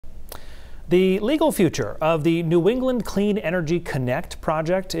The legal future of the New England Clean Energy Connect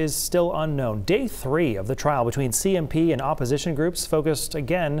project is still unknown. Day 3 of the trial between CMP and opposition groups focused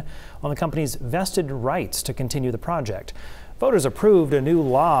again on the company's vested rights to continue the project. Voters approved a new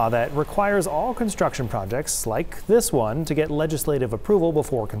law that requires all construction projects like this one to get legislative approval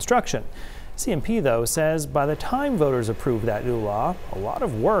before construction. CMP, though, says by the time voters approved that new law, a lot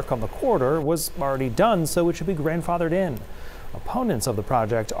of work on the corridor was already done, so it should be grandfathered in. Opponents of the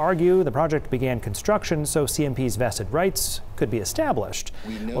project argue the project began construction so CMP's vested rights could be established.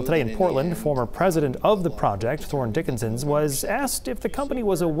 Well, today in Portland, former president of the project, Thorne Dickinson, was asked if the company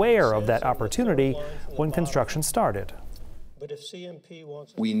was aware of that opportunity when construction started.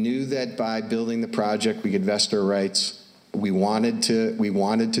 We knew that by building the project we could vest our rights. We wanted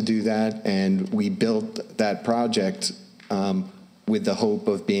to do that, and we built that project with the hope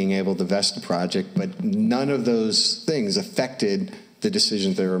of being able to vest the project, but none of those things affected the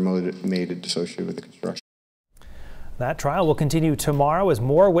decisions that were made associated with the construction. That trial will continue tomorrow as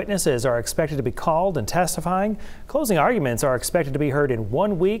more witnesses are expected to be called and testifying. Closing arguments are expected to be heard in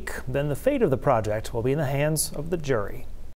 1 week. Then the fate of the project will be in the hands of the jury.